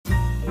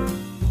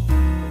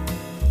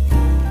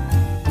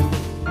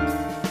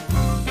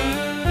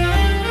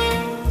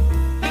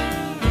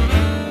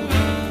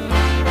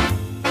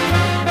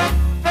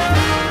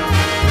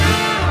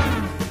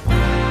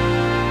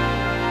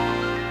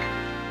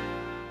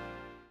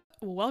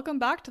welcome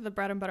back to the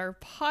Bread and Butter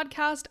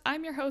podcast.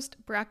 I'm your host,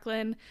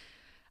 Brecklin.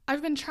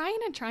 I've been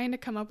trying to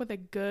come up with a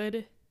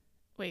good...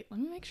 Wait,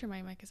 let me make sure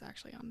my mic is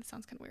actually on. This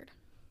sounds kind of weird.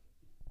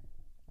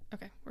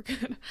 Okay, we're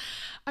good.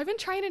 I've been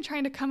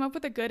trying to come up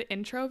with a good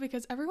intro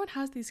because everyone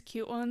has these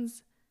cute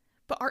ones,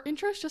 but our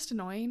intro is just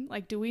annoying.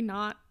 Like, do we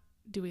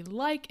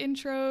like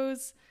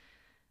intros?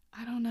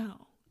 I don't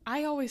know.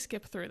 I always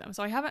skip through them,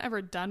 so I haven't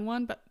ever done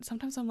one, but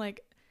sometimes I'm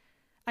like,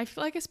 I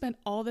feel like I spent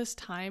all this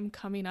time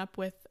coming up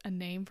with a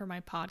name for my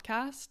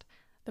podcast,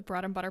 the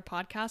Bread and Butter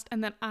podcast,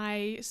 and then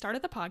I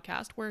started the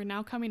podcast. We're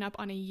now coming up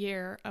on a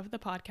year of the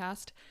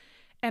podcast,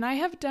 and I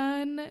have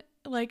done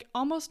like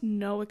almost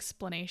no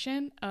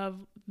explanation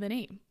of the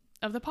name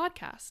of the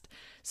podcast.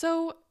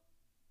 So,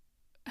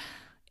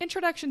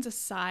 introductions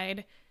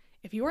aside,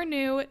 if you are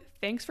new,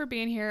 thanks for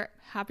being here.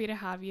 Happy to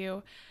have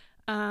you.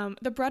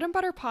 The Bread and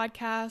Butter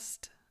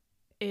podcast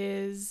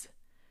is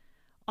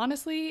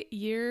honestly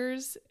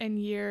years and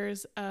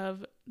years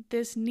of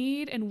this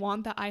need and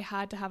want that I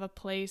had to have a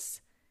place,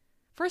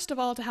 first of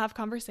all, to have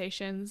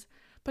conversations,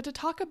 but to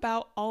talk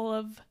about all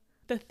of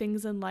the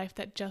things in life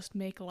that just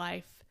make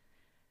life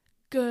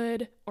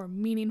good or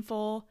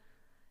meaningful.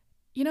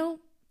 You know,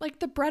 like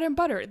the bread and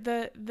butter,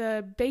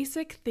 the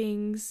basic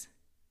things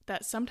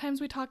that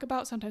sometimes we talk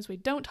about, sometimes we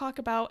don't talk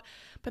about,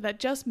 but that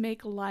just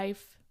make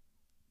life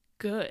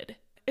good.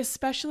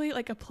 Especially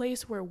like a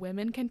place where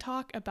women can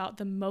talk about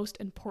the most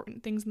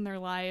important things in their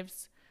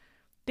lives,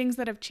 things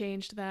that have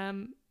changed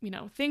them, you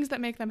know, things that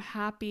make them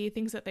happy,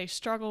 things that they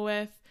struggle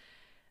with.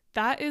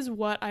 That is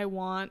what I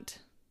want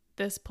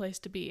this place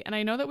to be. And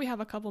I know that we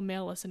have a couple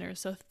male listeners,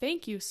 so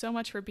thank you so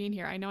much for being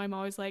here. I know I'm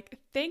always like,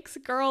 thanks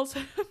girls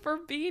for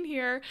being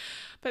here,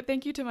 but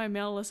thank you to my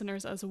male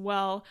listeners as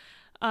well.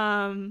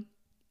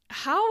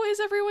 How is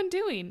everyone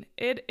doing?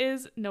 It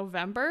is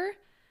November.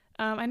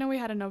 I know we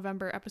had a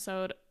November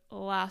episode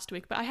last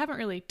week, but I haven't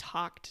really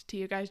talked to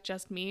you guys,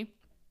 just me,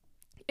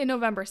 in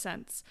November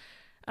since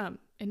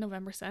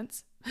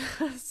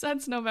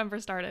since November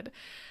started.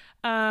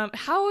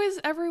 How is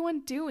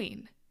everyone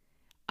doing?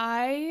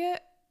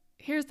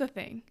 Here's the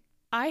thing.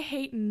 I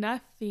hate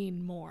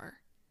nothing more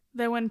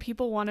than when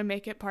people want to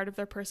make it part of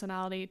their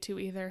personality to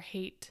either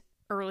hate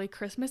early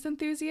Christmas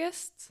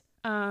enthusiasts.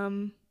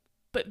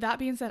 But that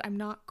being said, I'm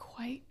not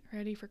quite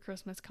ready for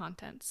Christmas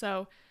content.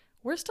 So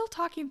we're still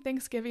talking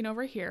Thanksgiving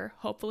over here.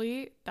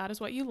 Hopefully that is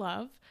what you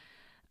love.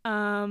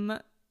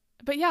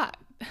 But yeah,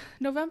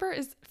 November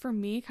is for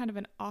me kind of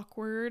an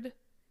awkward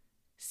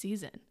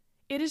season.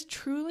 It is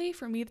truly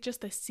for me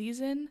just a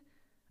season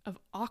of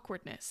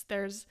awkwardness.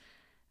 There's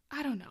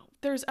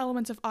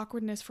elements of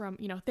awkwardness from,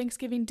 you know,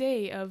 Thanksgiving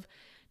Day of,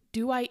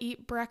 do I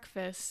eat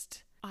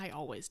breakfast? I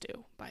always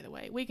do, by the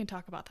way. We can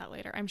talk about that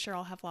later. I'm sure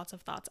I'll have lots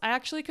of thoughts. I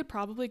actually could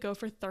probably go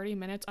for 30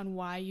 minutes on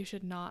why you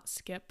should not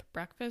skip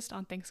breakfast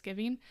on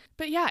Thanksgiving.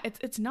 But yeah,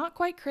 it's not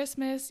quite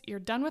Christmas. You're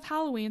done with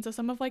Halloween, so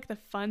some of like the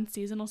fun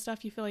seasonal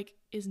stuff you feel like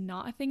is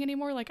not a thing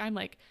anymore. Like I'm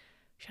like,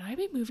 should I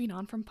be moving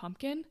on from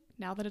pumpkin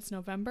now that it's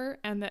November?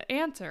 And the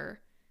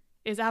answer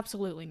is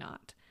absolutely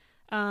not.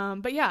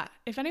 But yeah,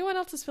 if anyone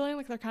else is feeling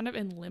like they're kind of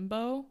in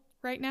limbo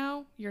right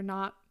now, you're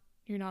not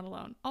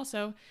alone.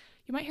 Also,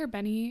 you might hear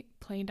Benny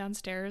playing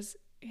downstairs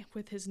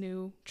with his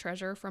new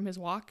treasure from his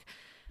walk.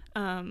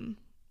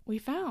 We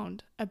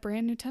found a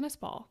brand new tennis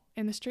ball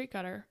in the street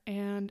gutter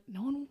and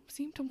no one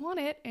seemed to want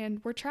it and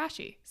we're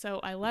trashy. So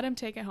I let him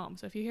take it home.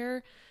 So if you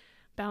hear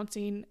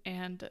bouncing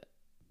and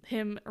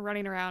him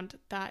running around,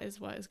 that is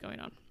what is going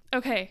on.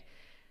 Okay,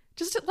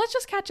 let's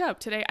just catch up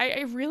today.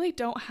 I really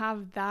don't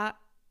have that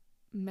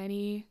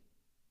many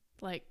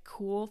like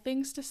cool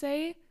things to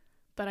say,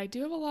 but I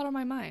do have a lot on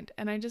my mind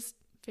and I just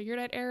figured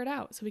I'd air it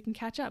out so we can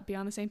catch up, be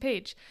on the same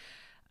page.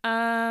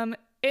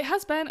 It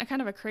has been a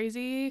kind of a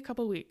crazy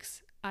couple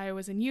weeks. I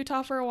was in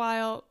Utah for a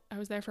while. I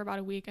was there for about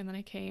a week and then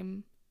I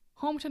came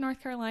home to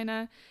North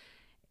Carolina,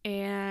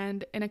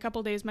 and in a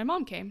couple days my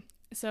mom came.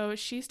 So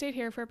she stayed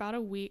here for about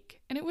a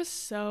week and it was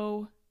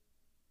so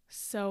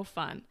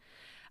fun.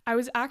 I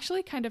was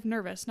actually kind of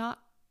nervous, not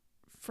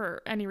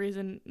for any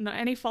reason, not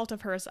any fault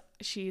of hers.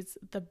 She's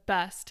the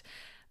best.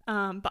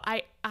 But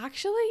I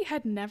actually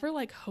had never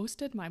like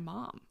hosted my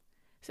mom.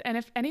 And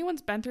if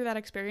anyone's been through that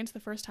experience the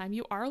first time,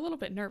 you are a little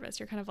bit nervous.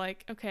 You're kind of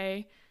like,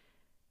 okay,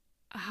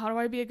 how do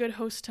I be a good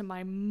host to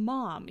my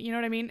mom? You know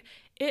what I mean?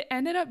 It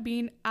ended up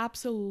being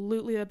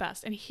absolutely the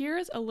best. And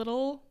here's a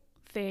little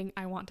thing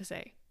I want to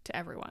say to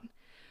everyone.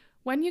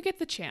 When you get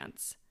the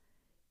chance,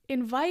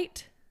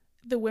 invite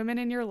the women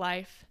in your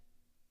life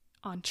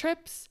on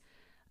trips,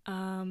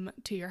 to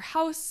your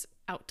house,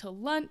 out to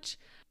lunch,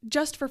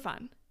 just for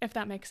fun, if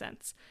that makes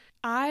sense.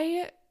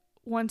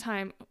 One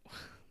time,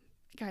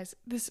 guys,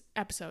 this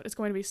episode is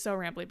going to be so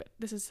rambly, but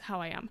this is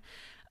how I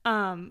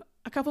am.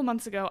 A couple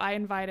months ago, I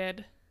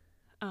invited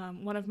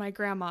one of my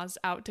grandmas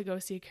out to go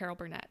see Carol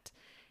Burnett,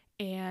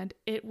 and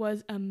it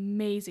was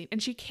amazing.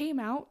 And she came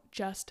out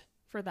just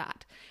for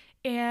that.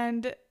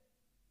 And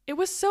it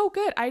was so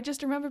good. I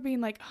just remember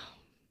being like, oh,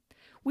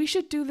 we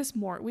should do this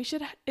more. We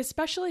should,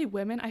 especially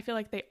women, I feel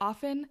like they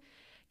often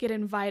get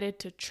invited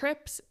to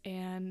trips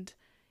and,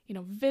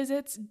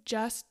 visits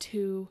just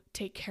to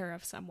take care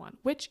of someone,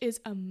 which is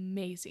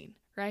amazing,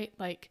 right?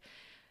 Like,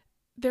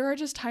 there are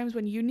just times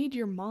when you need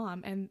your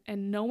mom and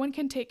no one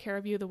can take care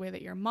of you the way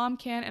that your mom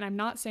can. And I'm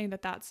not saying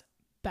that that's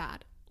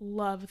bad.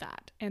 Love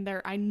that. And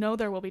I know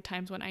there will be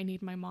times when I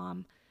need my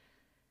mom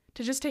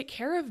to just take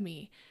care of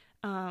me.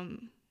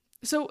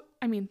 So,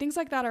 I mean, things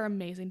like that are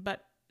amazing,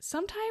 but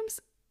sometimes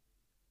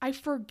I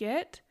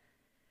forget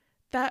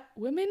that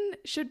women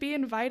should be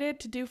invited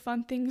to do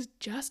fun things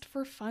just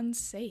for fun's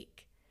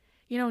sake.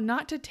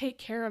 Not to take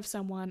care of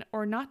someone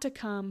or not to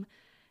come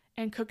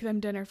and cook them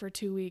dinner for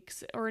 2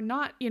 weeks or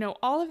not,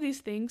 all of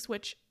these things,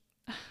 which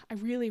I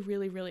really,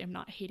 really, really am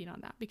not hating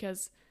on that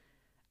because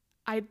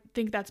I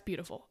think that's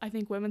beautiful. I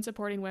think women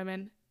supporting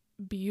women,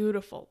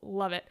 beautiful,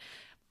 love it.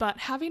 But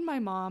having my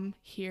mom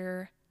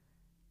here,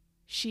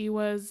 she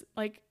was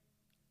like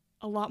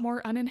a lot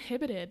more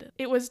uninhibited.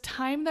 It was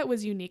time that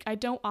was unique. I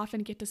don't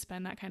often get to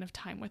spend that kind of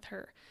time with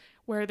her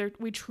where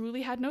we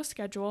truly had no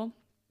schedule.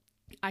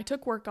 I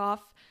took work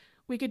off.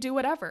 We could do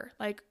whatever.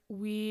 Like,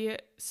 we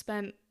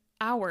spent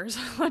hours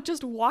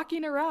just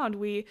walking around.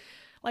 We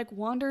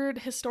wandered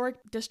historic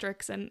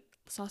districts and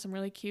saw some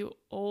really cute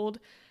old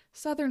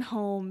Southern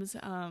homes.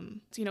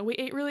 We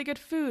ate really good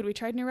food. We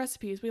tried new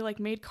recipes. We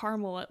made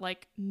caramel at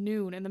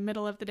noon in the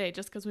middle of the day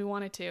just because we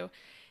wanted to.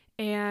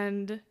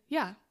 And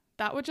yeah,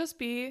 that would just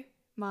be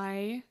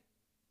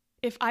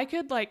if I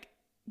could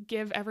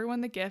give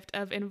everyone the gift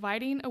of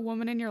inviting a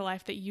woman in your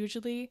life that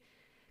usually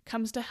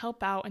comes to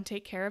help out and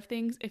take care of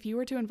things, if you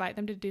were to invite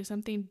them to do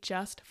something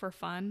just for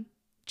fun's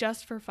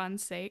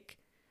sake,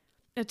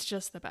 it's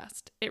just the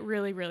best. It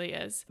really, really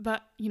is.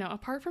 But,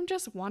 apart from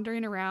just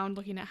wandering around,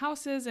 looking at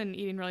houses and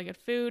eating really good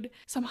food,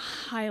 some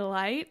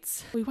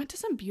highlights. We went to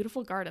some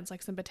beautiful gardens,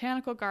 some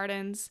botanical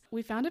gardens.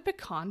 We found a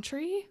pecan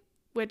tree,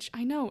 which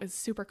I know is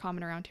super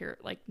common around here.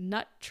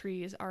 Nut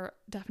trees are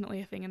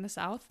definitely a thing in the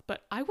South,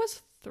 but I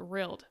was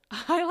thrilled.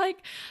 I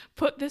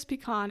put this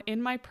pecan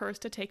in my purse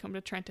to take home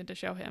to Trenton to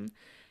show him.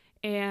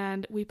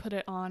 And we put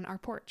it on our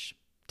porch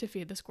to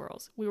feed the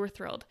squirrels. We were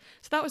thrilled.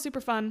 So that was super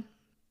fun.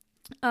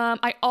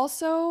 I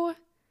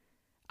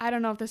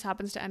don't know if this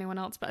happens to anyone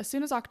else, but as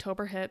soon as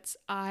October hits,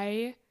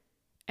 I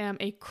am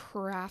a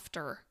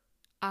crafter.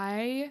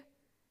 I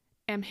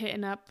am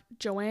hitting up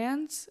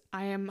Joann's.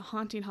 I am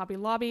haunting Hobby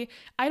Lobby.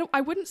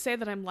 I wouldn't say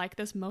that I'm like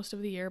this most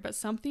of the year, but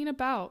something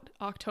about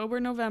October,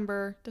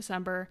 November,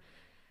 December,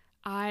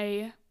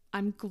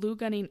 I'm glue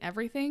gunning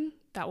everything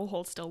that will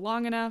hold still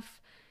long enough.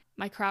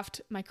 My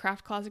craft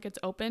closet gets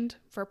opened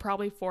for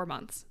probably 4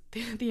 months,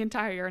 the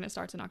entire year, and it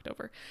starts in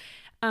October.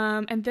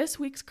 And this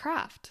week's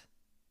craft,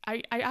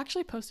 I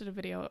actually posted a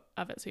video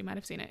of it, so you might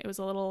have seen it. It was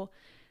a little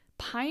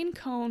pine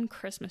cone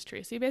Christmas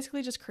tree. So you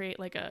basically just create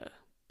a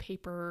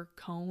paper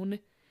cone,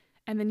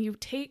 and then you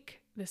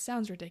take, this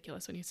sounds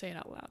ridiculous when you say it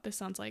out loud. This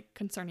sounds like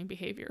concerning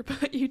behavior,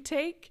 but you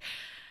take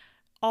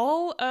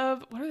all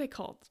of, what are they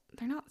called?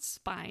 They're not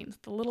spines.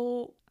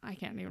 I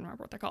can't even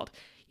remember what they're called.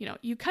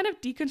 You kind of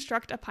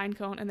deconstruct a pine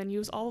cone and then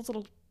use all those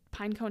little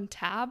pine cone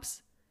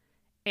tabs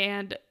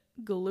and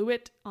glue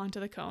it onto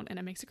the cone, and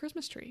it makes a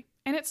Christmas tree.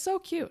 And it's so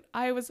cute.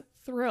 I was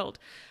thrilled.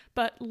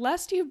 But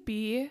lest you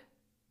be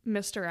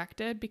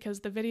misdirected, because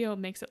the video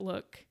makes it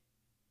look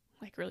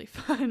really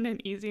fun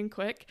and easy and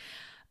quick,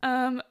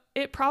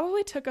 it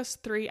probably took us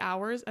 3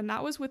 hours, and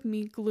that was with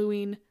me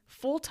gluing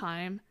full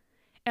time.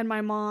 And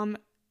my mom,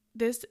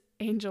 this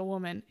angel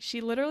woman, she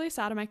literally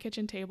sat at my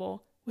kitchen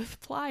table with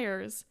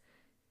pliers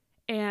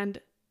and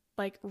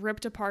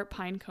ripped apart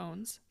pine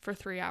cones for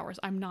 3 hours.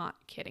 I'm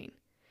not kidding.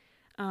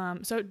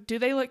 So do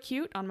they look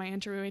cute on my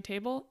entryway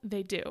table?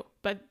 They do,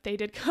 but they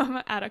did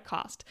come at a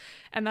cost.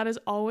 And that is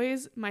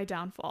always my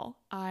downfall.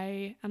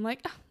 I'm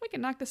we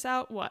can knock this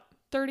out,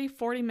 30,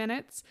 40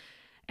 minutes?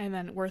 And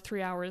then we're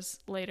 3 hours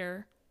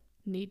later,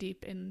 knee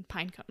deep in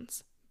pine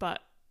cones.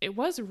 But it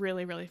was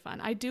really, really fun.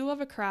 I do love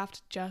a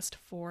craft just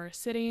for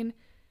sitting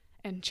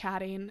and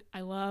chatting.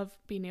 I love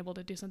being able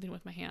to do something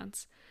with my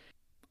hands.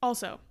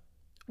 Also,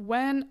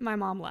 when my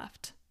mom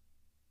left,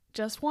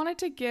 just wanted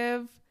to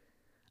give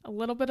a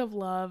little bit of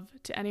love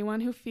to anyone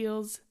who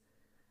feels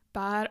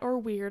bad or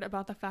weird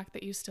about the fact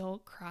that you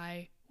still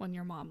cry when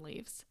your mom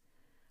leaves.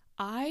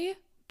 I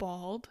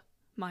bawled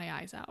my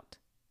eyes out.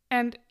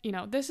 And,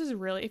 this is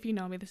really, if you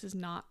know me, this is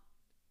not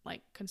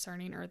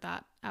concerning or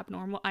that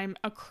abnormal. I'm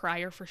a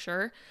crier for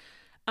sure.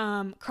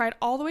 Cried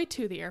all the way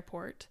to the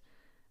airport,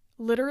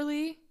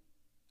 literally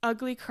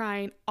ugly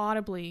crying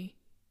audibly,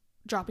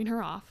 dropping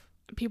her off.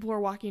 People were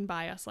walking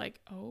by us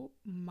oh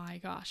my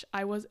gosh,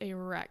 I was a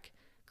wreck.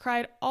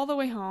 Cried all the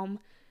way home,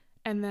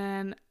 and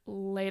then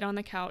laid on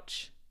the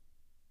couch,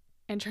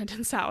 and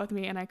Trenton sat with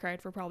me, and I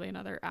cried for probably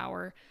another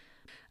hour.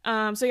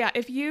 So yeah,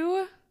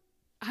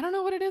 I don't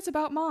know what it is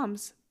about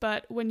moms,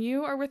 but when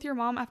you are with your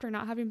mom after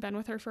not having been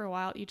with her for a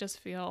while, you just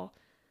feel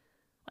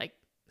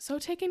so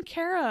taken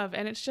care of,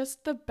 and it's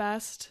just the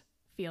best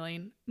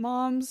feeling.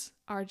 Moms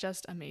are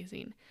just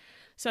amazing.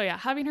 So yeah,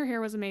 having her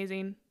here was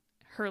amazing.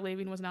 Her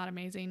leaving was not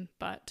amazing,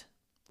 but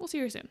we'll see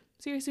her soon.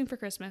 See her soon for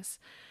Christmas.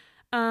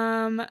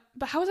 But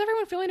how is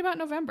everyone feeling about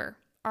November?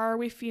 Are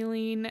we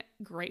feeling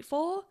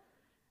grateful?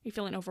 Are you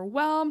feeling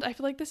overwhelmed? I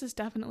feel like this is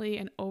definitely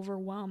an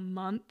overwhelm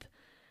month.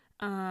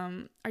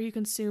 Are you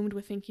consumed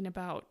with thinking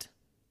about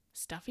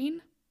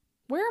stuffing?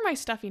 Where are my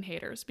stuffing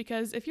haters?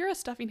 Because if you're a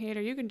stuffing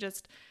hater, you can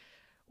just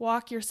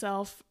walk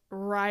yourself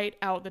right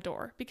out the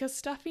door, because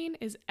stuffing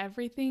is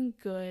everything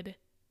good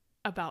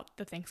about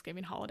the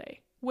Thanksgiving holiday,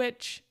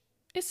 which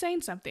is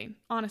saying something,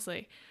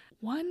 honestly.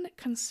 One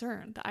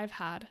concern that I've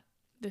had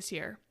this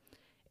year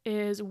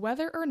is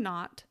whether or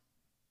not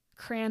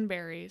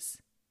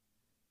cranberries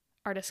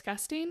are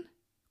disgusting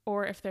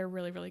or if they're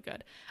really, really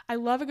good. I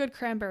love a good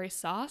cranberry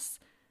sauce,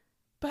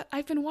 but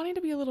I've been wanting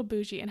to be a little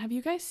bougie. And have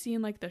you guys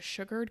seen like the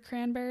sugared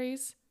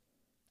cranberries?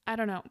 I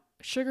don't know.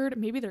 Sugared,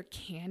 maybe they're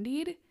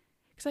candied,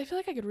 because I feel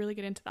like I could really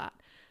get into that.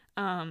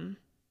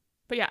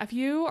 But yeah, if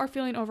you are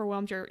feeling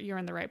overwhelmed, you're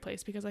in the right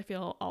place, because I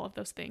feel all of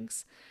those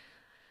things.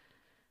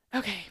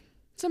 Okay,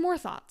 some more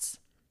thoughts.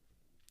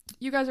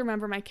 You guys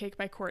remember my Cake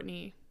by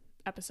Courtney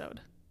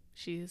episode.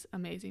 She's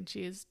amazing.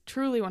 She is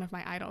truly one of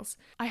my idols.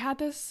 I had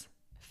this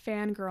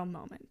fangirl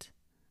moment.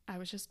 I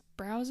was just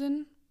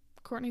browsing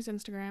Courtney's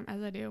Instagram,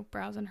 as I do,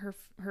 browsing her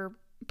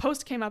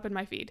post came up in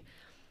my feed.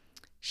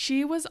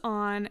 She was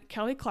on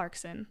Kelly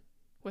Clarkson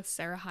with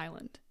Sarah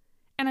Hyland.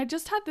 And I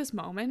just had this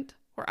moment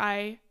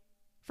where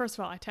first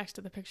of all, I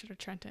texted the picture to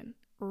Trenton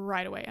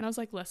right away. And I was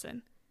like,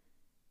 listen,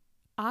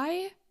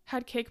 I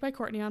had Cake by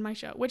Courtney on my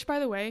show, which, by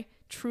the way,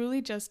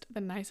 truly just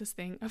the nicest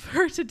thing of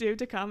her to do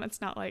to come.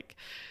 It's not like,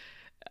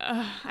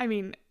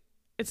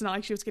 it's not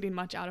like she was getting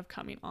much out of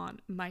coming on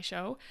my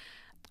show.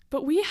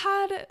 But we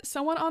had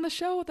someone on the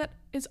show that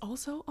is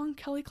also on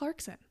Kelly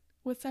Clarkson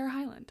with Sarah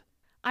Hyland.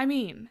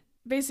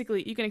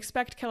 Basically, you can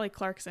expect Kelly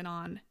Clarkson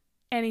on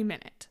any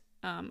minute.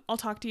 I'll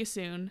talk to you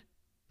soon,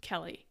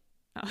 Kelly.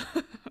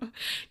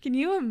 Can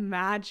you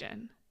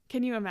imagine?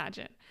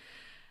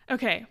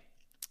 Okay.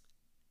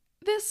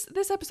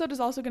 This episode is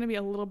also going to be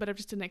a little bit of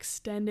just an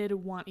extended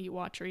want, eat,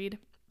 watch, read,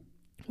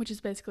 which is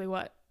basically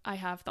what I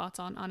have thoughts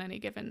on any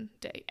given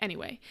day.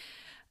 Anyway,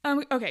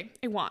 okay,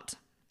 a want.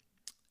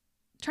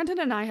 Trenton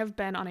and I have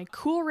been on a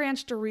Cool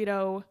Ranch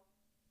Dorito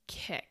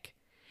kick,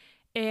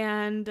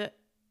 and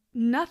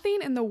nothing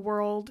in the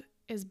world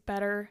is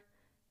better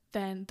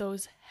than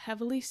those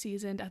heavily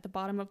seasoned at the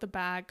bottom of the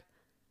bag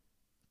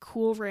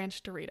Cool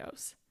Ranch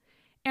Doritos.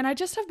 And I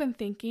just have been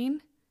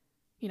thinking,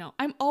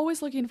 I'm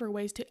always looking for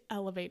ways to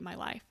elevate my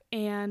life,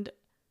 and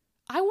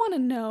I want to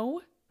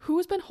know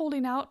who's been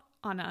holding out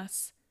on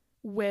us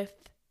with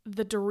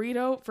the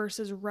Dorito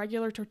versus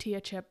regular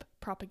tortilla chip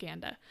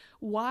propaganda.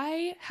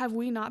 Why have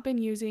we not been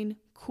using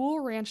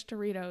Cool Ranch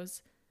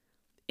Doritos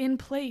in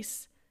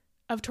place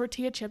of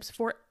tortilla chips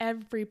for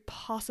every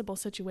possible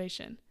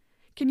situation?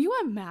 Can you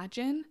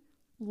imagine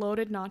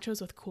loaded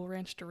nachos with Cool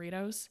Ranch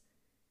Doritos?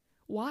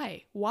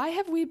 Why? Why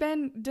have we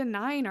been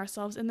denying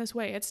ourselves in this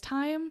way? It's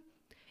time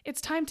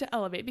to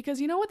elevate,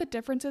 because you know what the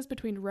difference is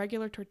between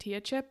regular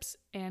tortilla chips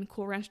and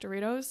Cool Ranch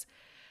Doritos?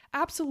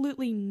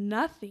 Absolutely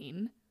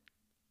nothing,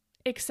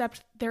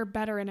 except they're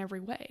better in every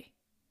way.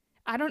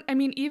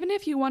 Even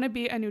if you want to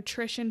be a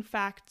nutrition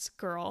facts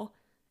girl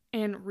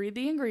and read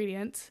the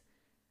ingredients,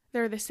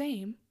 they're the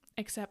same,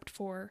 except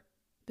for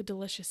the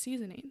delicious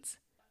seasonings.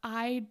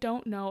 I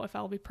don't know if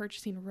I'll be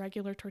purchasing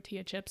regular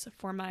tortilla chips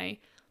for my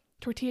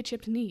tortilla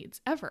chipped needs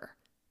ever.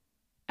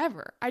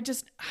 I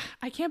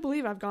can't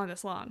believe I've gone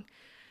this long.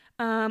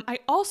 I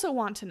also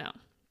want to know,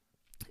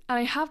 and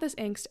I have this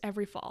angst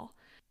every fall,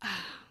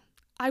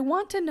 I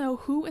want to know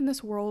who in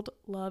this world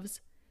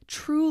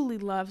truly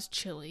loves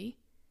chili,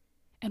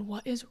 and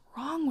what is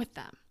wrong with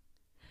them.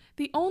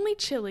 The only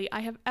chili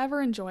I have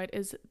ever enjoyed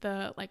is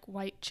the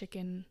white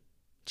chicken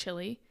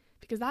chili,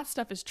 because that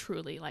stuff is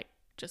truly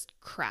just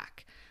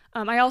crack.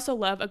 I also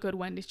love a good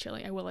Wendy's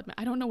chili, I will admit.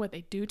 I don't know what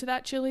they do to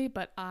that chili,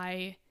 but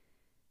I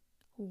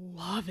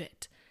love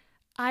it.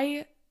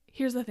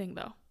 Here's the thing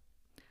though.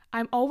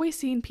 I'm always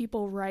seeing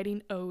people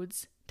writing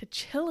odes to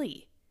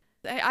chili.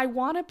 I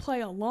want to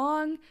play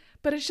along,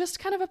 but it's just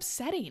kind of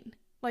upsetting.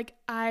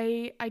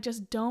 I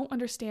just don't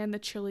understand the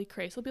chili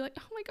craze. They'll be like,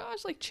 oh my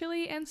gosh,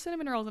 chili and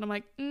cinnamon rolls. And I'm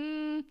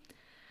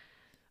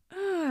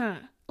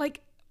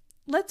like,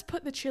 let's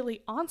put the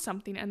chili on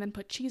something and then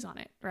put cheese on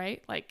it,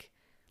 right?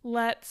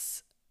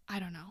 I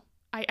don't know.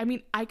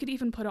 I could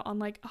even put it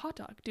on a hot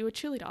dog, do a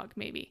chili dog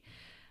maybe.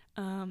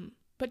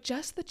 But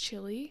just the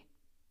chili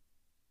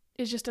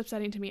is just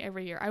upsetting to me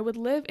every year. I would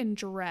live in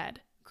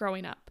dread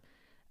growing up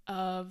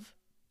of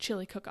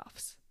chili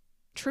cook-offs.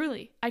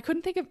 Truly, I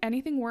couldn't think of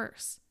anything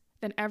worse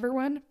than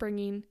everyone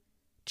bringing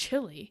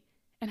chili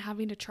and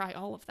having to try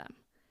all of them.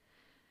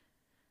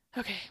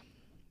 Okay.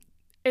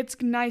 It's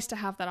nice to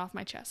have that off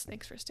my chest.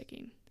 Thanks for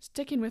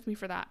sticking with me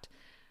for that.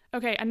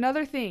 Okay,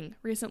 another thing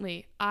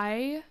recently,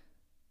 I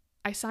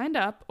signed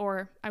up,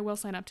 or I will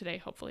sign up today,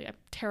 hopefully. I'm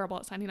terrible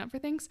at signing up for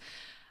things.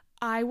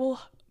 I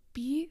will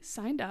be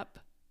signed up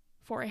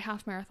for a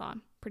half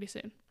marathon pretty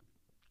soon.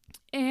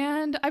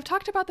 And I've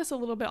talked about this a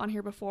little bit on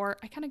here before.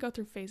 I kind of go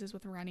through phases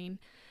with running.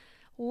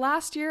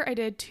 Last year, I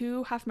did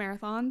 2 half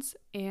marathons,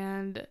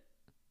 and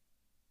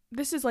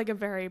this is like a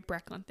very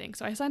Brecklin thing.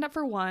 So I signed up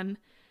for one,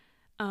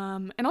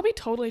 and I'll be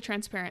totally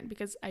transparent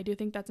because I do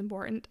think that's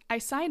important. I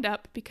signed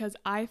up because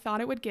I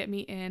thought it would get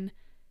me in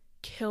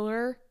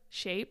killer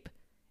shape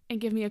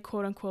and give me a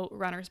quote unquote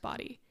runner's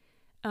body.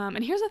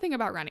 And here's the thing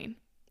about running.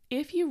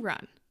 If you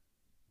run,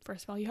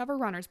 first of all, you have a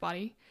runner's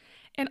body.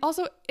 And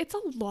also, it's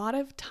a lot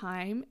of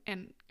time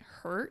and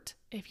hurt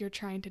if you're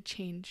trying to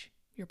change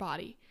your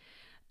body.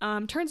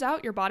 Turns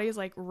out your body is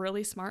like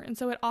really smart, and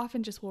so it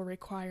often just will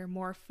require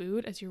more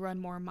food as you run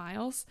more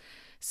miles.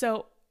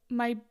 So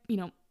my,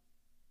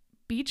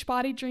 beach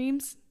body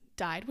dreams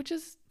died, which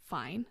is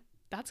fine.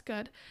 That's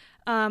good.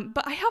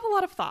 But I have a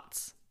lot of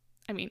thoughts.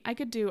 I mean, I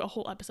could do a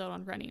whole episode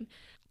on running.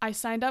 I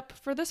signed up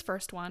for this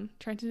first one.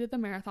 Trenton did the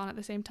marathon at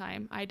the same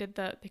time. I did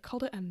they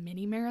called it a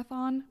mini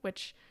marathon,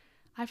 which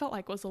I felt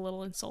like was a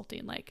little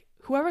insulting. Like,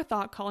 whoever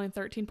thought calling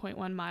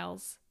 13.1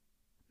 miles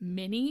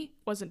mini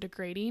wasn't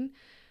degrading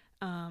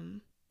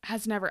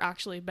has never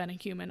actually been a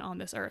human on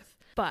this earth.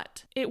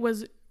 But it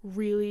was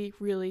really,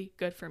 really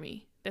good for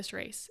me, this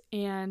race.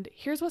 And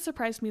here's what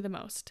surprised me the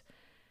most.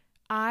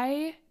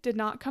 I did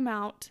not come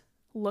out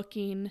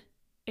looking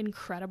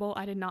incredible.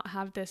 I did not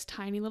have this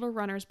tiny little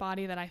runner's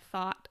body that I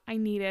thought I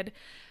needed,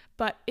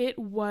 but it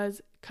was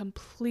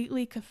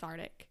completely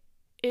cathartic.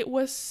 It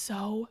was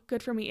so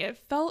good for me. It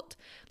felt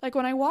like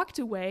when I walked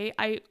away,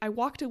 I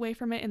walked away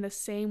from it in the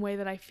same way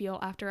that I feel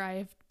after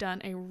I've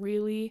done a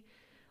really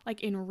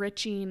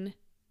enriching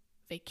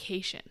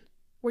vacation,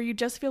 where you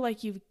just feel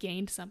like you've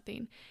gained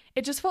something.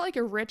 It just felt like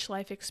a rich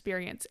life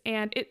experience,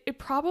 and it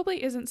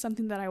probably isn't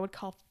something that I would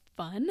call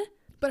fun,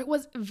 but it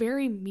was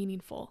very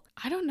meaningful.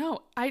 I don't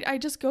know. I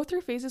just go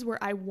through phases where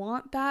I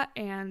want that,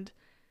 and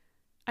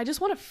I just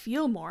want to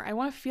feel more. I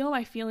want to feel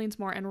my feelings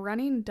more, and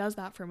running does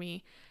that for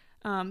me.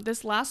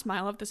 This last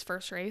mile of this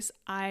first race,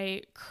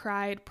 I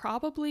cried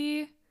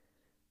probably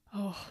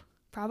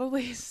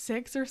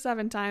 6 or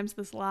 7 times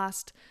the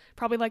last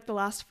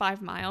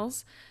 5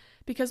 miles,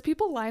 because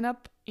people line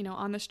up,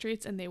 on the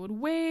streets and they would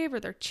wave or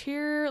they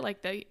cheer,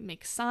 like they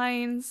make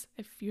signs.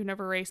 If you've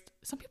never raced,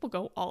 some people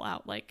go all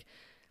out. Like,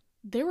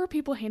 there were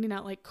people handing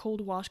out like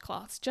cold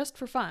washcloths just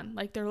for fun.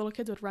 Like, their little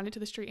kids would run into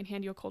the street and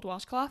hand you a cold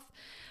washcloth.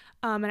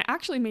 And it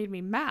actually made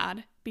me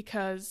mad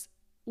because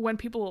when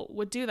people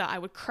would do that, I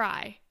would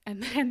cry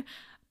and then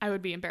I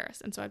would be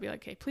embarrassed. And so I'd be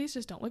like, okay, please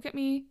just don't look at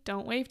me.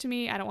 Don't wave to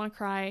me. I don't want to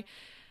cry.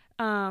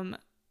 But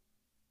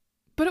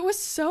it was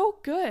so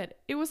good.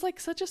 It was like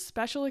such a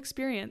special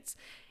experience.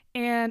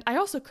 And I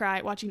also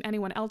cry watching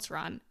anyone else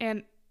run.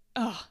 And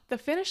the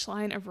finish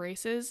line of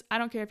races, I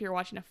don't care if you're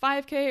watching a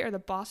 5K or the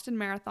Boston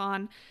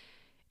Marathon,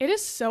 it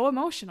is so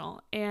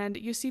emotional. And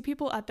you see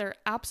people at their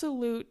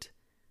absolute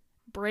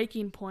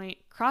breaking point,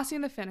 crossing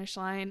the finish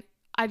line.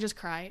 I just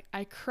cry.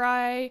 I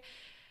cry.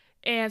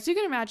 And so you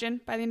can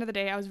imagine, by the end of the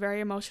day, I was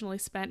very emotionally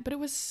spent, but it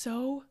was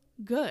so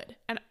good.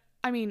 And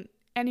I mean,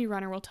 any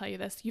runner will tell you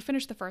this. You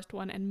finish the first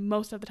one, and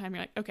most of the time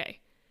you're like, okay,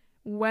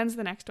 when's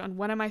the next one?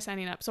 When am I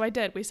signing up? So I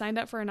did. We signed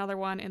up for another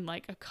one in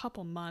like a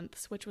couple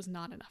months, which was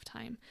not enough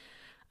time.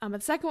 But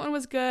the second one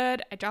was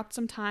good. I dropped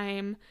some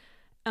time.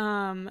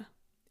 And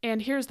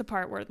here's the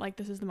part where like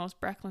this is the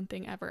most Brecklin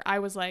thing ever. I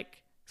was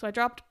like,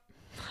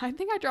 I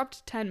think I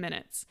dropped 10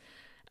 minutes,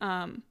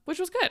 which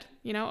was good.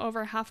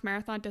 Over a half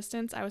marathon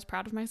distance, I was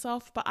proud of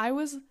myself, but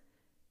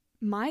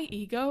my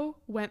ego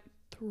went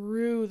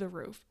through the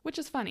roof, which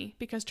is funny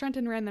because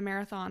Trenton ran the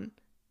marathon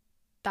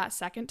that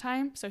second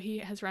time. So he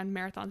has run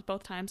marathons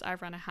both times.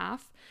 I've run a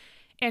half,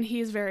 and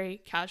he's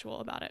very casual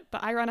about it,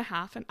 but I run a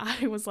half, and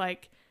I was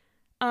like,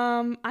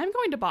 I'm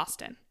going to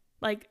Boston.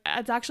 Like,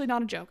 it's actually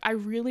not a joke. I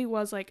really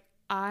was like,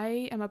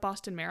 I am a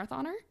Boston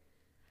marathoner.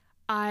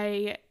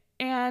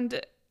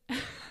 And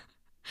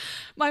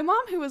my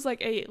mom, who was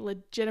like a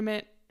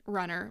legitimate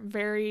runner,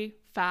 very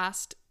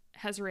fast,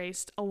 has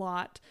raced a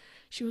lot.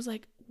 She was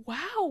like,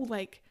 wow,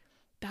 like,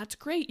 that's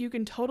great. You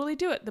can totally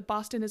do it. The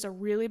Boston is a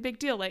really big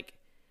deal. Like,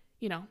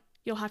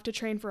 you'll have to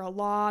train for a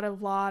lot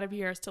of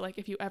years to like,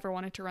 if you ever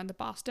wanted to run the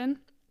Boston.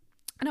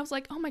 And I was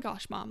like, oh my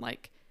gosh, Mom,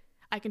 like,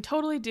 I can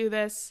totally do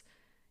this.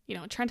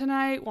 Trent and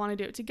I want to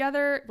do it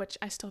together, which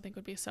I still think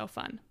would be so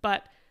fun.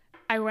 But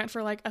I went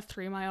for like a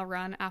 3-mile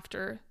run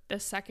after the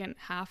second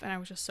half, and I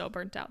was just so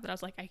burnt out that I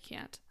was like, I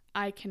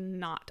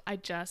cannot.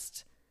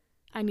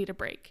 I need a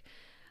break.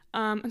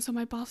 And so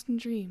my Boston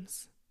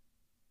dreams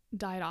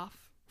died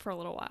off for a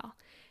little while.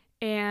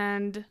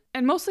 And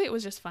mostly it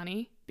was just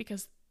funny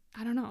because,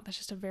 I don't know, that's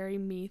just a very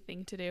me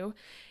thing to do.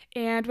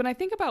 And when I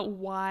think about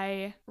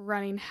why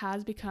running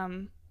has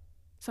become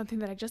something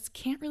that I just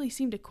can't really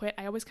seem to quit,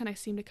 I always kind of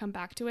seem to come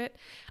back to it.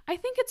 I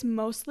think it's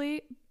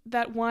mostly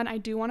that, one, I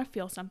do want to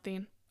feel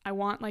something. I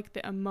want like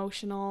the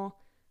emotional,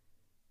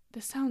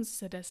 this sounds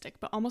sadistic,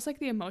 but almost like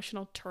the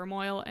emotional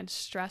turmoil and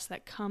stress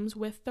that comes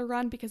with the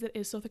run because it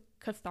is so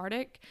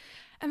cathartic.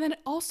 And then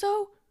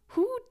also,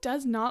 who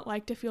does not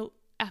like to feel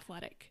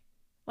athletic?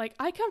 Like,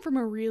 I come from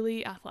a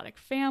really athletic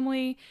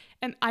family,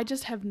 and I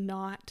just have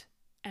not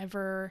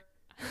ever,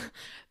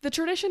 the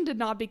tradition did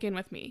not begin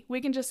with me.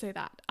 We can just say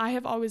that. I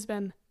have always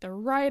been the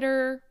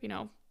writer,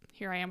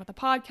 here I am with the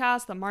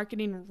podcast, the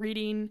marketing,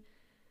 reading,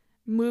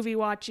 movie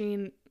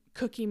watching,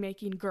 cookie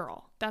making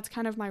girl. That's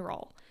kind of my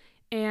role.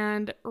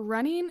 And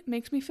running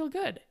makes me feel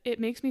good. It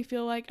makes me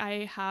feel like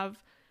I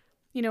have,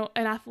 an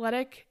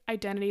athletic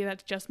identity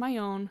that's just my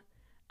own.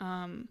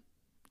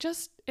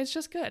 It's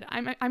just good.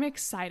 I'm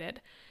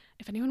excited.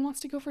 If anyone wants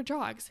to go for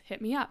jogs,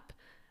 hit me up.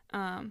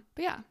 But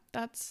yeah,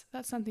 that's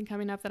something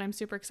coming up that I'm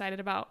super excited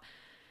about.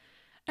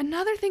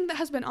 Another thing that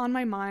has been on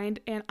my mind,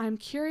 and I'm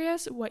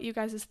curious what you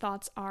guys'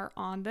 thoughts are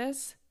on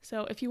this.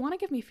 So if you want to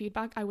give me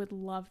feedback, I would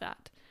love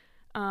that.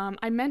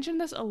 I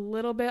mentioned this a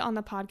little bit on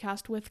the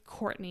podcast with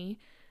Courtney,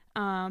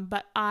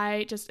 but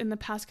I just in the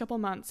past couple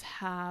months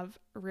have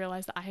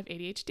realized that I have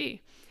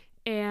ADHD.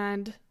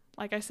 And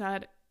like I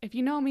said, if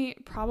you know me,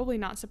 probably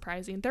not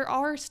surprising. There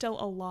are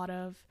still a lot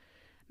of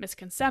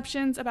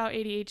misconceptions about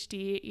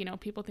ADHD.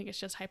 People think it's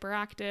just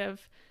hyperactive,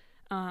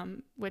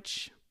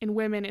 which in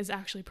women is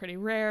actually pretty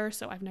rare.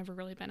 So I've never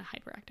really been a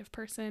hyperactive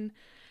person.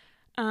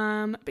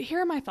 But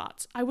here are my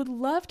thoughts. I would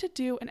love to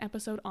do an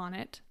episode on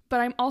it, but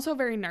I'm also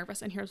very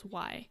nervous, and here's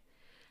why.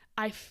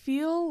 I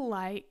feel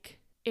like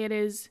it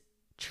is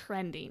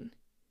trending,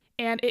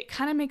 and it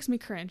kind of makes me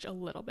cringe a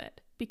little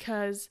bit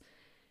because,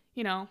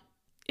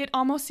 it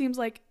almost seems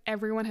like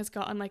everyone has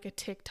gotten like a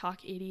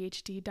TikTok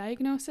ADHD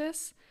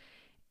diagnosis.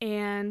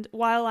 And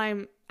while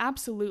I'm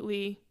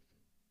absolutely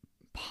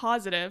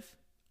positive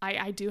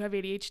I do have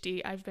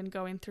ADHD, I've been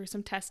going through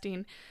some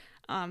testing,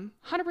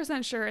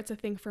 100% sure it's a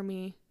thing for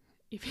me.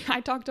 If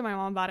I talked to my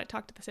mom about it,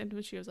 talked to the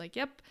symptoms, she was like,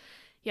 yep.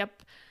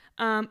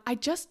 I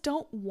just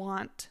don't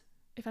want,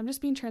 if I'm just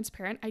being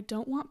transparent, I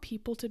don't want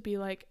people to be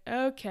like,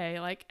 okay,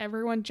 like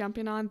everyone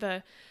jumping on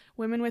the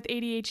women with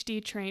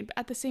ADHD train. But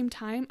at the same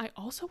time, I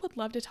also would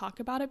love to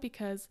talk about it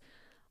because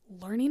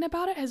learning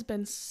about it has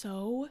been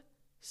so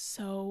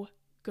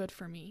good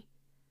for me.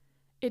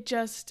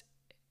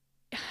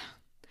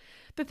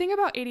 The thing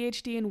about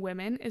ADHD in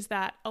women is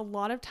that a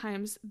lot of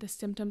times the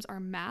symptoms are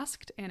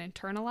masked and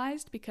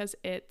internalized because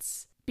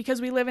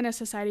we live in a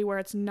society where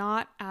it's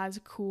not as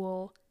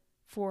cool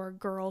for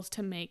girls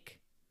to make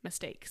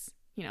mistakes.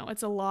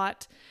 It's a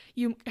lot,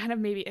 you kind of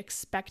maybe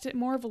expect it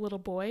more of a little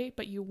boy,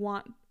 but you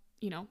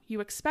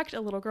expect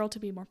a little girl to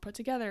be more put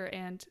together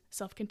and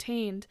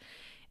self-contained.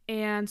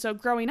 And so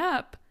growing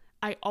up,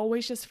 I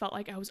always just felt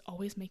like I was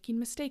always making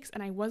mistakes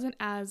and I wasn't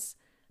as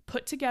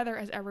put together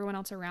as everyone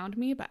else around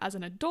me. But as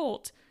an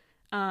adult,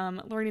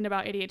 learning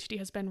about ADHD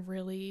has been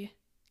really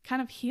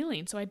kind of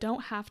healing. So I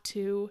don't have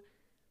to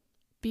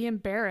be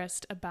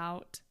embarrassed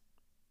about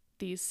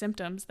these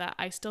symptoms that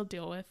I still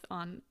deal with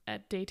on a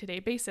day-to-day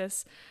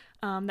basis.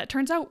 That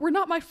turns out were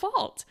not my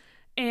fault.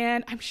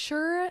 And I'm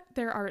sure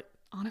there are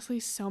honestly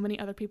so many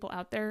other people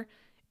out there.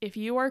 If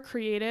you are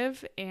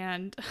creative,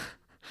 and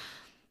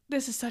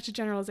this is such a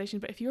generalization,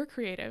 but if you are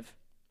creative,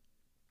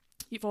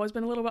 you've always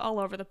been a little bit all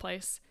over the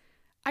place.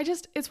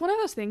 It's one of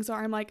those things where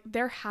I'm like,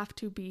 there have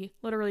to be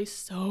literally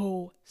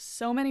so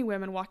many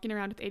women walking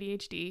around with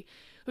ADHD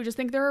who just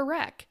think they're a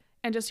wreck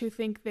and just who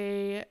think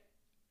they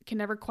can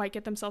never quite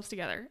get themselves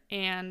together.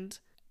 And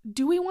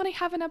do we want to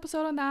have an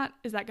episode on that?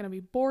 Is that going to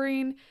be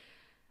boring?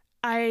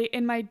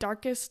 In my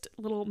darkest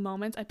little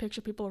moments, I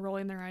picture people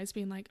rolling their eyes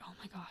being like, oh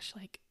my gosh,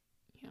 like,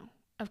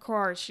 of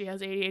course she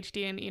has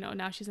ADHD and,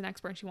 now she's an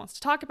expert and she wants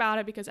to talk about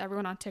it because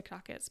everyone on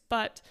TikTok is.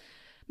 But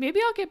maybe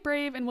I'll get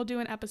brave and we'll do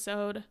an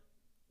episode.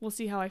 We'll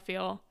see how I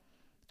feel.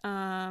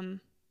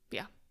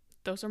 Yeah,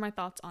 those are my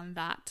thoughts on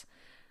that.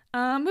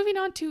 Moving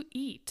on to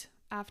eat.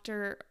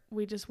 After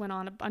we just went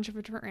on a bunch of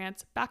different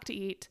rants, back to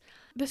eat.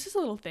 This is a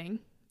little thing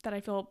that I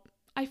feel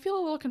a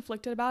little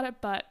conflicted about it,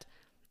 but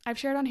I've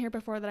shared on here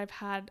before that I've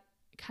had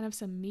kind of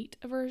some meat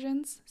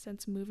aversions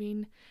since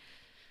moving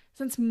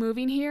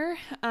here.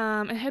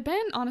 It had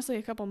been honestly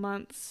a couple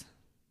months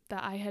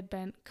that I had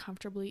been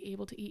comfortably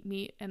able to eat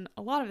meat, and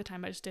a lot of the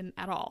time I just didn't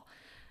at all.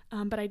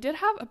 But I did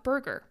have a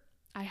burger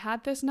I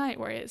had this night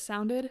where it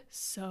sounded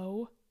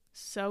so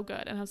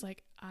good, and I was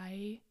like,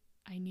 I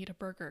need a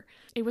burger.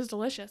 It was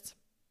delicious.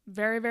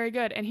 Very, very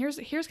good. And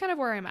here's kind of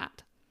where I'm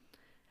at.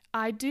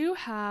 I do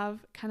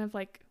have kind of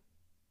like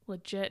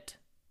legit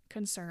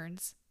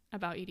concerns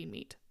about eating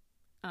meat.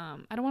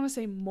 I don't want to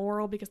say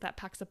moral because that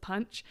packs a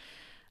punch,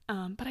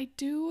 but I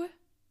do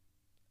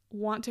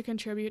want to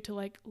contribute to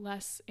like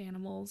less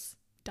animals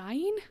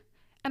dying.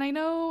 And I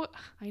know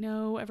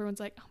everyone's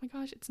like, oh my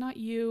gosh, it's not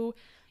you.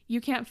 You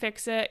can't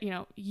fix it.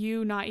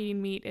 You not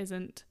eating meat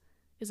isn't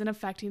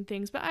affecting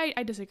things. But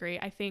I disagree.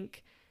 I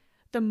think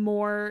the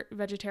more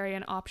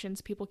vegetarian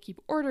options people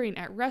keep ordering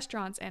at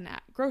restaurants and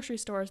at grocery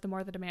stores, the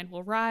more the demand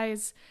will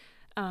rise.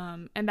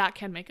 And that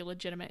can make a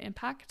legitimate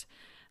impact.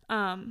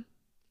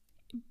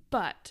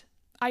 But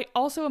I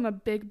also am a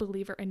big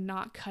believer in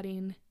not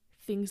cutting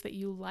things that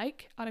you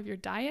like out of your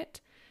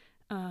diet.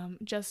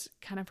 Just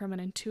kind of from an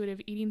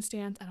intuitive eating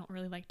stance. I don't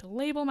really like to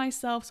label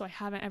myself, so I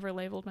haven't ever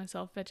labeled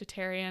myself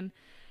vegetarian.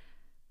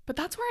 But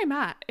that's where I'm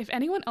at. If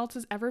anyone else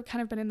has ever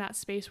kind of been in that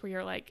space where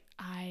you're like,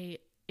 I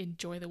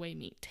enjoy the way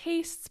meat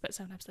tastes, but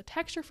sometimes the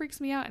texture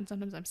freaks me out, and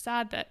sometimes I'm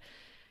sad that,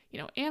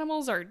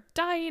 animals are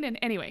dying. And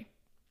anyway,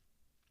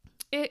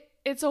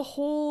 it's a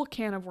whole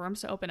can of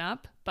worms to open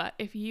up, but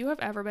if you have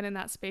ever been in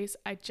that space,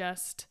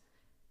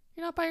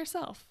 you're not by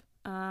yourself.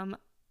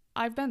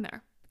 I've been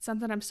there. It's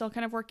something I'm still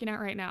kind of working out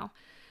right now.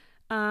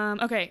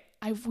 Okay,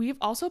 we've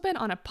also been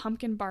on a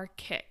pumpkin bar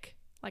kick.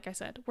 Like I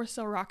said, we're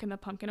still rocking the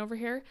pumpkin over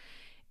here.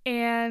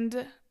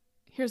 And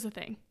here's the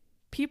thing.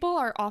 People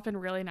are often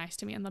really nice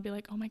to me and they'll be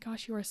like, oh my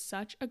gosh, you are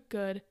such a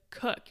good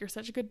cook. You're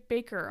such a good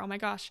baker. Oh my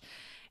gosh.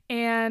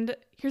 And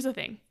here's the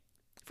thing.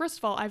 First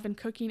of all, I've been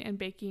cooking and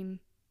baking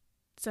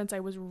since I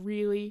was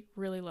really,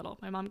 really little.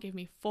 My mom gave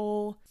me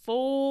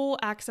full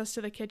access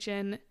to the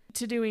kitchen,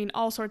 to doing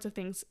all sorts of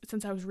things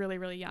since I was really,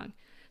 really young.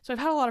 So I've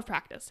had a lot of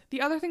practice.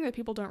 The other thing that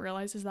people don't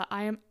realize is that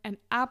I am an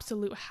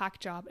absolute hack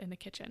job in the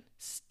kitchen.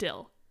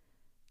 Still.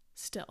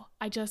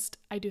 I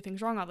do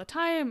things wrong all the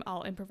time.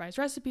 I'll improvise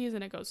recipes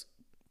and it goes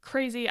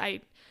crazy.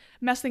 I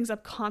mess things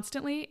up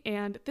constantly.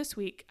 And this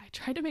week I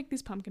tried to make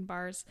these pumpkin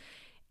bars,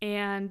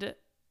 and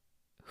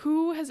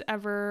who has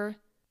ever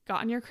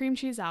gotten your cream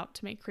cheese out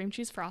to make cream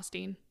cheese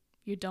frosting?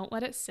 You don't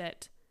let it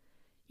sit.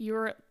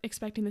 You're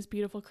expecting this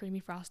beautiful creamy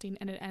frosting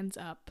and it ends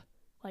up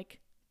like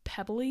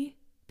pebbly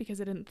because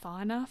it didn't thaw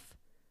enough.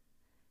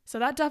 So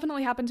that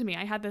definitely happened to me.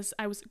 I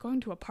was going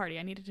to a party.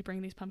 I needed to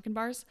bring these pumpkin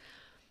bars.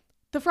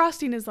 The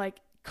frosting is like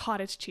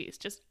cottage cheese,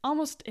 just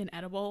almost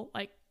inedible,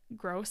 like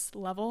gross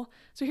level.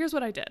 So here's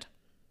what I did.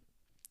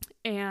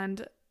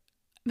 And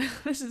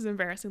this is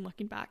embarrassing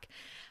looking back.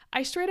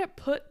 I straight up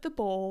put the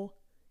bowl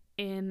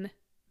in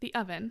the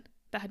oven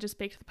that had just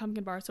baked the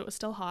pumpkin bar so it was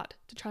still hot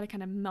to try to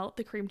kind of melt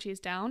the cream cheese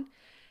down.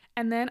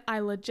 And then I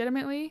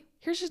legitimately,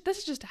 this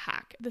is just a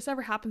hack. If this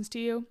ever happens to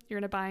you, you're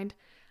in a bind.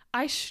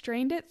 I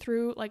strained it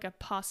through like a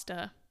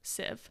pasta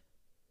sieve.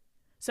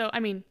 So,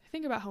 I mean,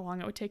 think about how long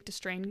it would take to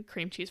strain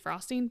cream cheese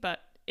frosting, but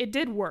it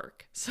did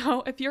work.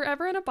 So if you're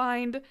ever in a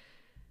bind,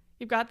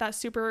 you've got that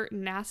super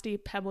nasty,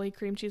 pebbly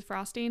cream cheese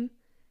frosting,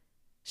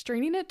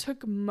 straining it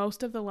took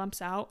most of the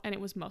lumps out and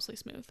it was mostly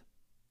smooth.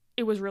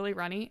 It was really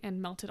runny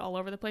and melted all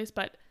over the place,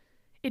 but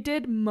it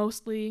did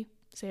mostly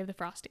save the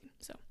frosting.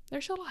 So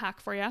there's a little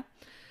hack for you.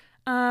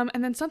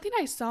 And then something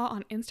I saw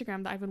on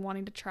Instagram that I've been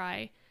wanting to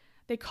try,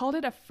 they called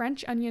it a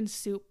French onion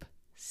soup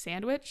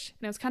sandwich,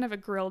 and it was kind of a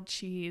grilled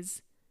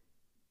cheese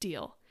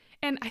deal.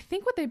 And I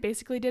think what they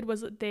basically did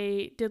was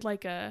they did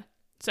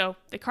so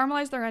they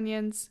caramelized their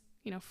onions,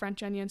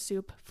 French onion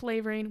soup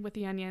flavoring with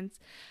the onions.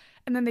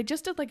 And then they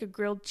just did like a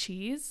grilled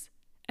cheese,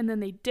 and then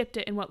they dipped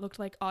it in what looked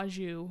like au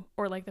jus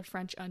or like the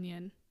French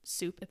onion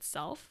soup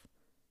itself.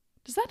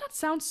 Does that not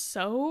sound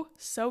so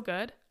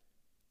good?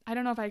 I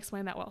don't know if I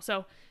explained that well.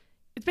 So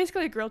it's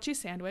basically a grilled cheese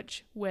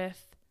sandwich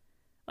with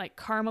like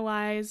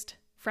caramelized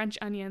French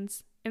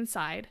onions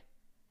inside,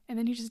 and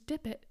then you just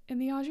dip it in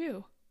the au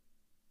jus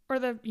or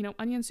the,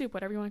 onion soup,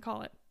 whatever you want to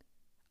call it.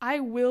 I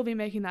will be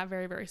making that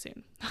very, very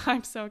soon.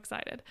 I'm so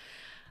excited.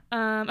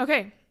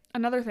 Okay,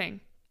 another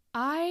thing.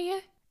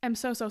 I am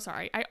so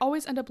sorry. I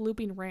always end up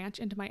looping ranch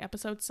into my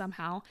episodes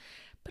somehow,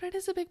 but it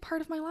is a big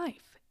part of my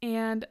life.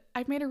 And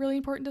I've made a really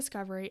important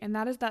discovery, and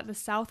that is that the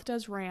South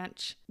does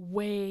ranch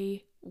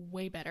way,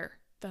 way better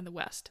than the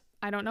West.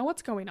 I don't know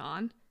what's going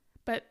on,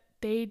 but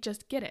they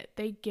just get it.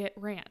 They get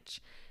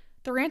ranch.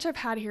 The ranch I've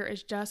had here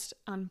is just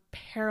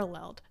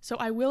unparalleled. So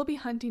I will be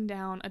hunting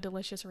down a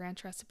delicious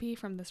ranch recipe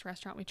from this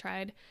restaurant we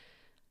tried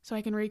so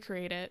I can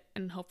recreate it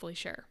and hopefully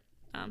share.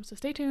 So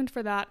stay tuned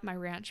for that, my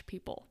ranch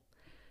people.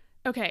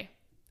 Okay,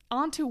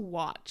 on to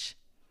watch.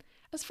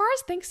 As far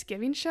as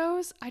Thanksgiving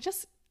shows, I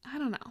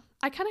don't know.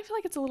 I kind of feel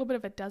like it's a little bit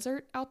of a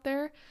desert out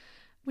there.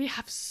 We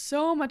have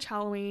so much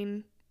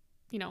Halloween,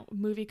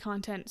 movie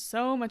content,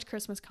 so much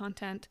Christmas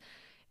content.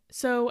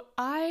 So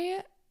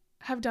I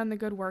have done the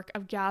good work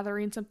of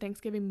gathering some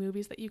Thanksgiving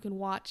movies that you can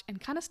watch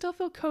and kind of still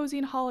feel cozy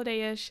and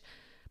holiday-ish,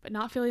 but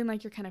not feeling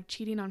like you're kind of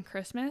cheating on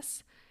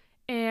Christmas.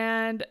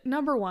 And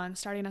number one,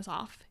 starting us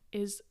off,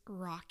 is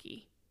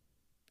Rocky.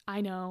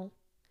 I know.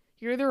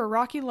 You're either a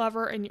Rocky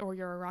lover or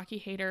you're a Rocky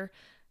hater.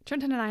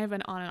 Trenton and I have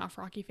been on and off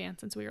Rocky fans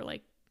since we were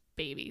like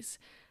babies.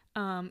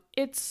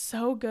 It's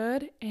so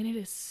good and it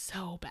is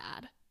so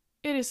bad.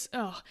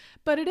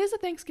 But it is a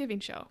Thanksgiving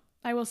show,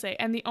 I will say.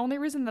 And the only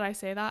reason that I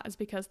say that is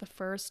because the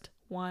first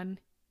one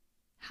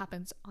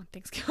happens on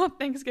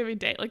Thanksgiving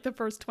Day. Like the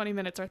first 20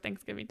 minutes are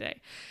Thanksgiving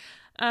Day.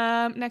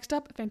 Next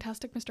up,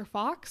 Fantastic Mr.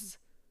 Fox.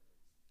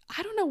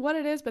 I don't know what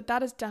it is, but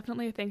that is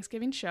definitely a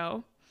Thanksgiving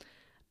show.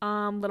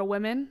 Little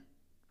Women.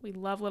 We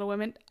love Little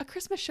Women. A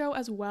Christmas show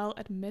as well,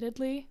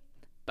 admittedly.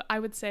 But I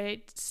would say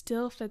it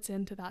still fits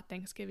into that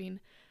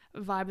Thanksgiving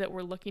vibe that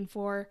we're looking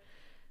for.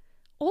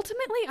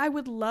 Ultimately, I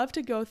would love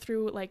to go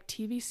through like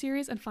TV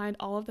series and find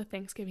all of the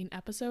Thanksgiving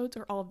episodes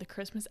or all of the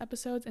Christmas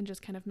episodes and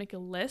just kind of make a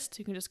list.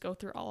 You can just go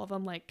through all of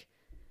them, like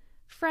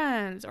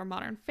Friends or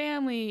Modern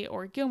Family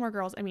or Gilmore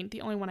Girls. I mean,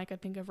 the only one I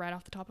could think of right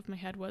off the top of my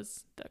head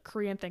was the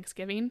Korean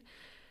Thanksgiving.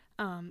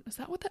 Is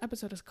that what the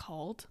episode is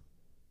called?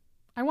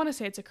 I want to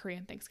say it's a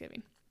Korean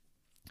Thanksgiving.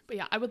 But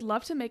yeah, I would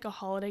love to make a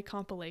holiday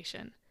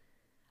compilation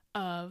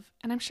of,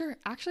 and I'm sure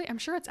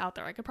it's out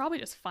there. I could probably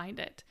just find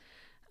it.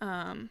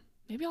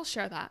 Maybe I'll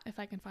share that if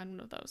I can find one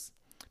of those.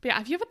 But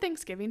yeah, if you have a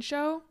Thanksgiving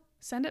show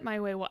send it my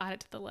way. We'll add it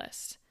to the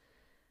list.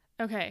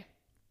 Okay.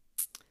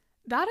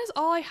 That is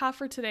all I have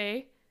for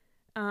today.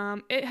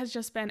 It has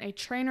just been a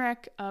train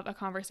wreck of a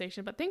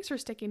conversation, but thanks for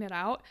sticking it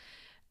out.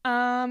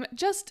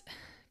 Just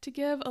to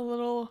give a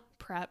little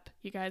prep,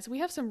 you guys, we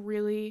have some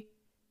really,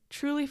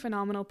 truly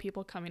phenomenal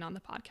people coming on the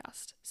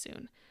podcast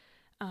soon.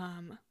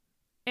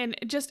 And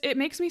it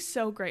makes me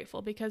so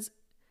grateful because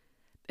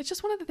it's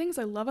just one of the things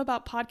I love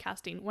about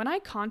podcasting. When I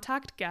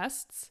contact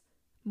guests,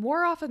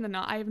 more often than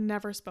not, I have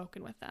never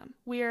spoken with them.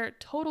 We are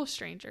total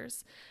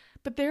strangers.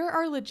 But there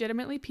are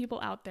legitimately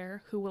people out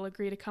there who will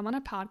agree to come on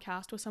a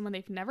podcast with someone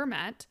they've never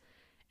met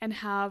and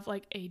have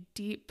like a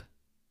deep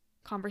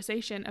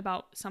conversation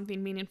about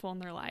something meaningful in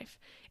their life.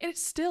 And it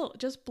still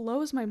just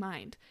blows my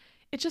mind.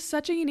 It's just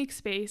such a unique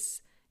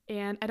space,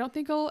 and I don't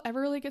think I'll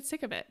ever really get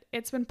sick of it.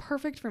 It's been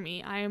perfect for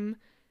me. I'm,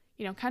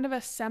 kind of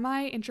a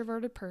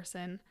semi-introverted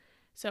person,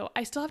 so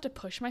I still have to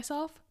push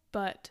myself,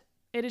 but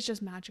it is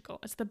just magical.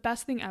 It's the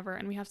best thing ever,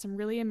 and we have some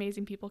really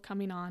amazing people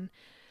coming on.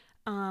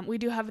 We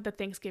do have the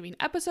Thanksgiving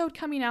episode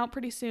coming out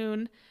pretty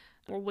soon.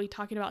 We'll be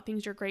talking about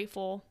things you're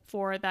grateful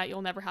for that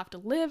you'll never have to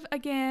live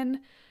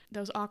again.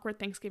 Those awkward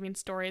Thanksgiving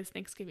stories,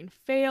 Thanksgiving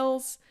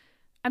fails.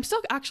 I'm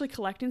still actually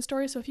collecting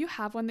stories, so if you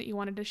have one that you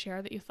wanted to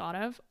share that you thought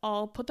of,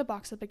 I'll put the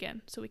box up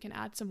again so we can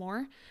add some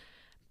more.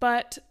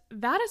 But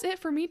that is it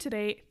for me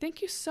today.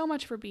 Thank you so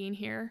much for being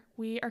here.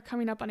 We are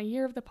coming up on a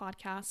year of the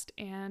podcast,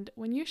 and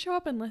when you show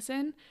up and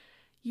listen,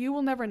 you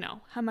will never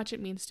know how much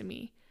it means to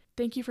me.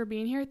 Thank you for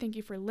being here. Thank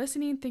you for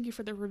listening. Thank you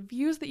for the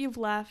reviews that you've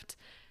left.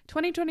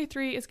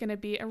 2023 is going to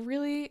be a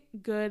really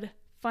good,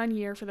 fun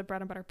year for the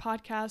Bread and Butter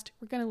podcast.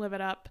 We're going to live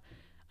it up.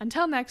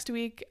 Until next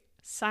week,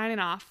 signing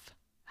off.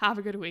 Have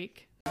a good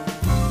week.